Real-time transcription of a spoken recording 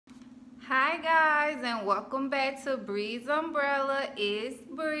Hi guys, and welcome back to Bree's Umbrella. It's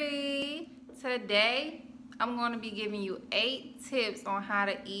Bree. Today I'm going to be giving you 8 tips on how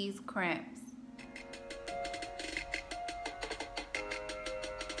to ease cramps.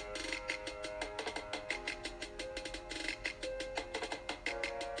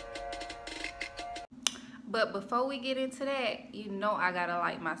 But before we get into that, you know I gotta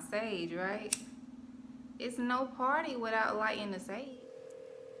light my sage, right? It's no party without lighting the sage.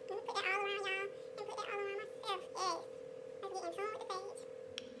 Put that all around y'all, and put that all around myself. Yes. Let's get in tune with the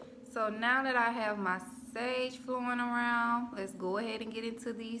sage. So now that I have my sage flowing around, let's go ahead and get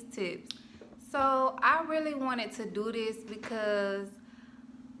into these tips. So I really wanted to do this because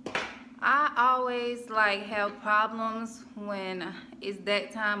I always have problems when it's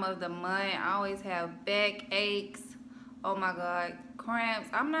that time of the month. I always have back aches. Oh my God, cramps.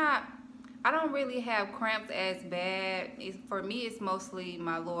 I don't really have cramps as bad. For me, it's mostly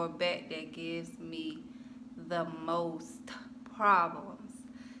my lower back that gives me the most problems.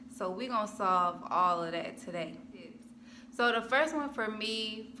 So we're gonna solve all of that today. So the first one for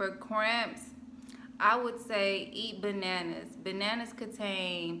me, for cramps, I would say eat bananas. Bananas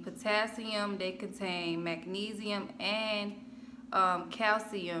contain potassium, they contain magnesium and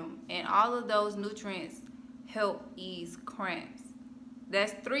calcium, and all of those nutrients help ease cramps.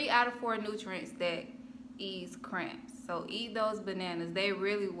 That's 3 out of 4 nutrients that ease cramps. So eat those bananas. They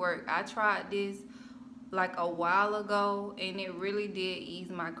really work. I tried this like a while ago and it really did ease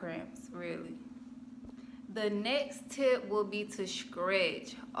my cramps, really. The next tip will be to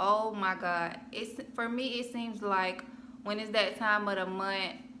stretch. Oh my God. For me, it seems like when it's that time of the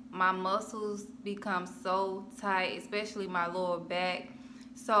month, my muscles become so tight, especially my lower back.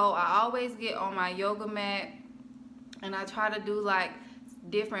 So I always get on my yoga mat and I try to do like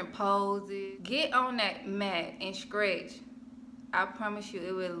different poses. Get on that mat and stretch. I promise you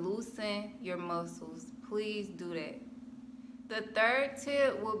it will loosen your muscles. Please do that. The third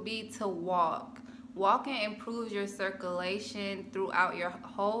tip will be to walk. Walking improves your circulation throughout your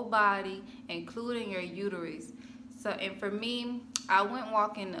whole body, including your uterus. And for me, I went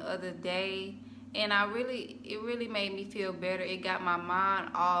walking the other day and it really made me feel better. It got my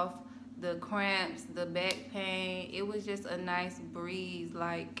mind off the cramps, the back pain. It was just a nice breeze.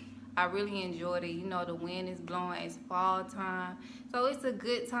 Like, I really enjoyed it. You know, the wind is blowing. It's fall time. So it's a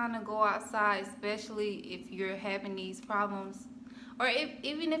good time to go outside, especially if you're having these problems. Or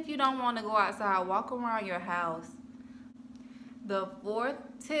even if you don't want to go outside, walk around your house. The fourth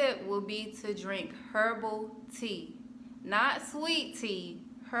tip will be to drink herbal tea. Not sweet tea,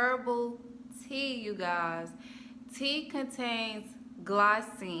 herbal tea, you guys. Tea contains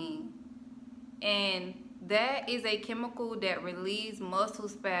glycine, and that is a chemical that relieves muscle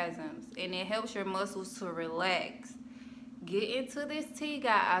spasms, and it helps your muscles to relax. Get into this tea,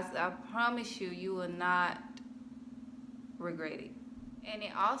 guys. I promise you, you will not regret it. And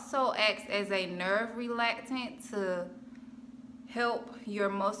it also acts as a nerve relaxant to help your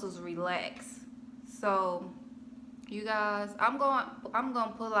muscles relax. So you guys, I'm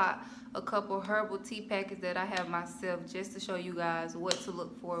gonna pull out a couple herbal tea packets that I have myself just to show you guys what to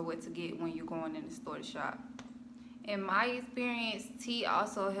look for, what to get when you're going in the store to shop. In my experience, tea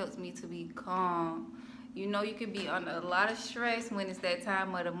also helps me to be calm. You know, you can be under a lot of stress when it's that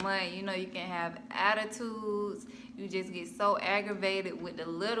time of the month. You know, you can have attitudes. You just get so aggravated with the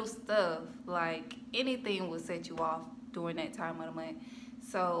little stuff. Like, anything will set you off during that time of the month.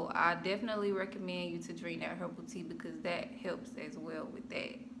 So I definitely recommend you to drink that herbal tea because that helps as well with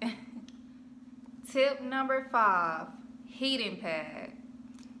that. Tip number 5, heating pad.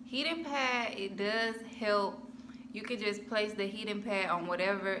 Heating pad, it does help. You can just place the heating pad on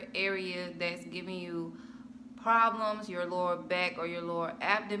whatever area that's giving you problems, your lower back or your lower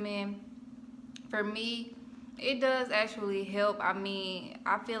abdomen. For me, it does actually help. I mean,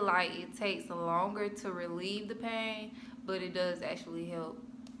 I feel like it takes longer to relieve the pain, but it does actually help.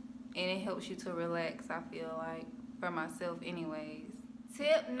 And it helps you to relax, I feel like, for myself anyways.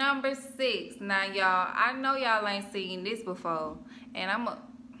 Tip number 6. Now, y'all, I know y'all ain't seen this before. And I'm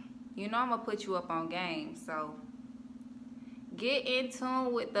gonna put you up on game, so get in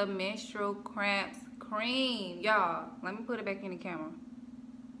tune with the menstrual cramps cream. Y'all, let me put it back in the camera.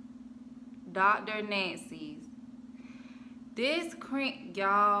 Dr. Nancy's. This cream,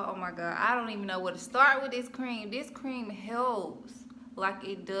 y'all, oh my God, I don't even know where to start with this cream. This cream helps like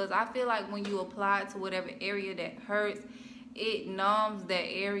it does. I feel like when you apply it to whatever area that hurts, it numbs that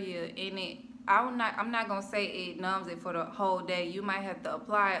area in it. I'm not gonna say it numbs it for the whole day. You might have to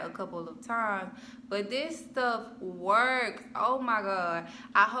apply it a couple of times, but this stuff works. Oh my God,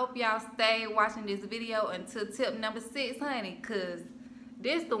 I hope y'all stay watching this video until tip number 6, honey, because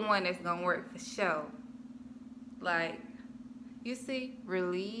This the one that's gonna work for sure. Like, you see,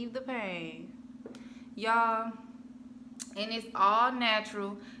 relieve the pain. Y'all, and it's all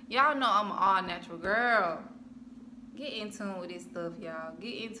natural. Y'all know I'm an all natural girl. Get in tune with this stuff, y'all.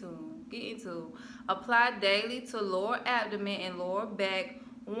 Get in tune. Get in tune. Apply daily to lower abdomen and lower back,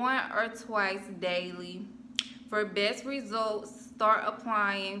 1 or twice daily. For best results, start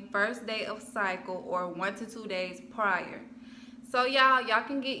applying first day of cycle or 1 to 2 days prior. So y'all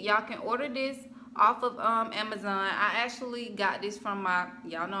can order this off of Amazon. I actually got this from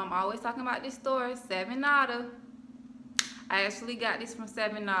y'all know I'm always talking about this store, 7Nada. I actually got this from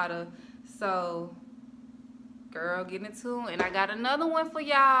 7Nada. So, girl, get in tune. And I got another one for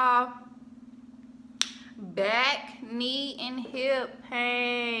y'all. Back, knee, and hip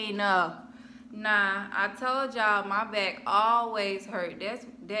pain. Nah, I told y'all my back always hurt.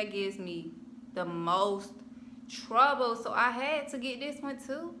 That gives me the most trouble. So I had to get this one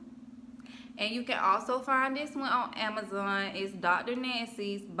too. And you can also find this one on Amazon. It's Dr.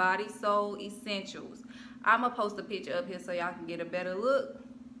 Nancy's Body Soul Essentials. I'm going to post a picture up here so y'all can get a better look.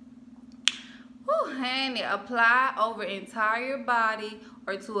 Whew, honey, apply over entire body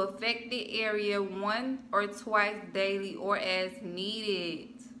or to affected area 1 or twice daily or as needed.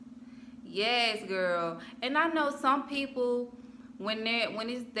 Yes, girl. And I know some people, when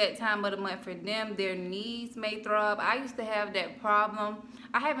it's that time of the month for them, their knees may throb. I used to have that problem.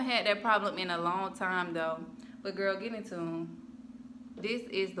 I haven't had that problem in a long time though. But girl, get into them. This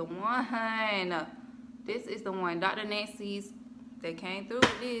is the one. This is the one. Dr. Nancy's, they came through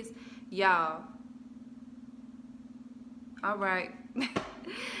with this. Y'all. All right.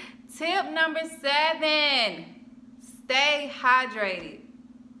 Tip number 7. Stay hydrated.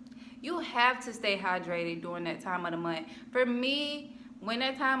 You have to stay hydrated during that time of the month. For me, when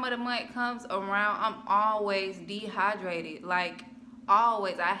that time of the month comes around, I'm always dehydrated. Like,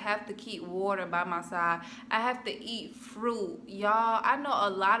 always. I have to keep water by my side. I have to eat fruit. Y'all, I know a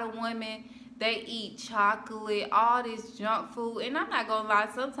lot of women, they eat chocolate, all this junk food. And I'm not gonna lie,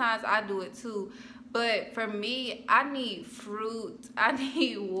 sometimes I do it too. But for me, I need fruit. I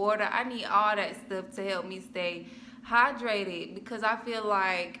need water. I need all that stuff to help me stay hydrated. Because I feel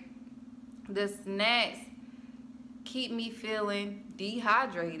like the snacks keep me feeling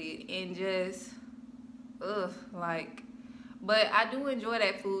dehydrated and just, like. But I do enjoy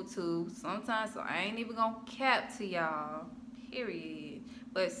that food too sometimes, so I ain't even gonna cap to y'all, period.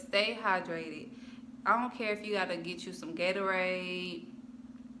 But stay hydrated. I don't care if you gotta get you some Gatorade.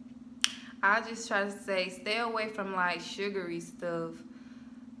 I just try to say stay away from like sugary stuff,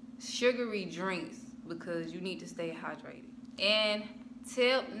 sugary drinks, because you need to stay hydrated. And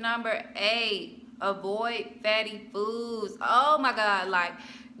tip number 8, avoid fatty foods. Oh my God, like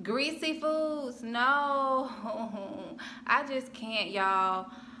greasy foods, no. I just can't, y'all.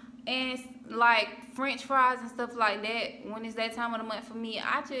 And like French fries and stuff like that, when it's that time of the month for me,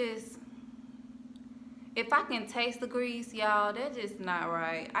 if I can taste the grease, y'all, that's just not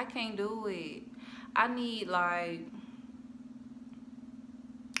right. I can't do it. I need like,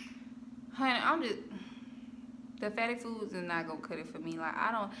 honey, the fatty foods is not gonna cut it for me. Like,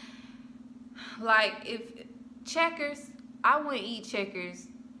 I don't, like, if Checkers, I wouldn't eat Checkers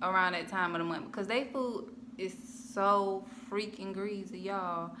around that time of the month because they food is so freaking greasy,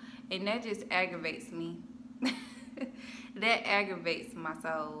 y'all, and that just aggravates me. That aggravates my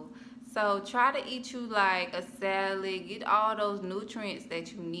soul. So try to eat you like a salad. Get all those nutrients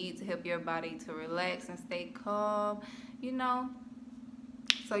that you need to help your body to relax and stay calm, you know.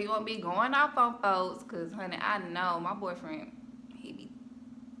 So you won't be going off on folks, because, honey, I know my boyfriend, he be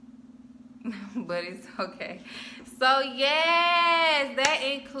but it's okay. So yes, that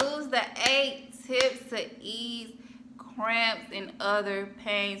includes the 8 tips to ease cramps and other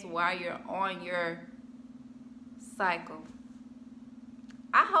pains while you're on your cycle.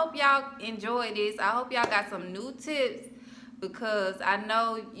 I hope y'all enjoyed this. I hope y'all got some new tips, because I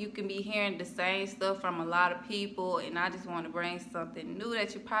know you can be hearing the same stuff from a lot of people, and I just want to bring something new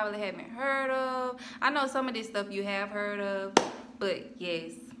that you probably haven't heard of. I know some of this stuff you have heard of, but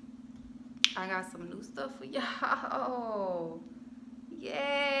yes, I got some new stuff for y'all.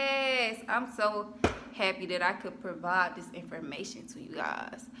 Yes, I'm so happy that I could provide this information to you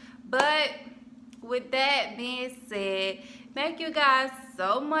guys. But with that being said, thank you guys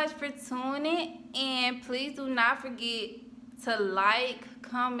so much for tuning in. Please do not forget to like,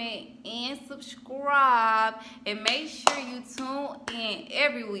 comment, and subscribe. And make sure you tune in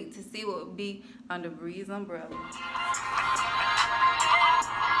every week to see what will be under Bree's umbrella.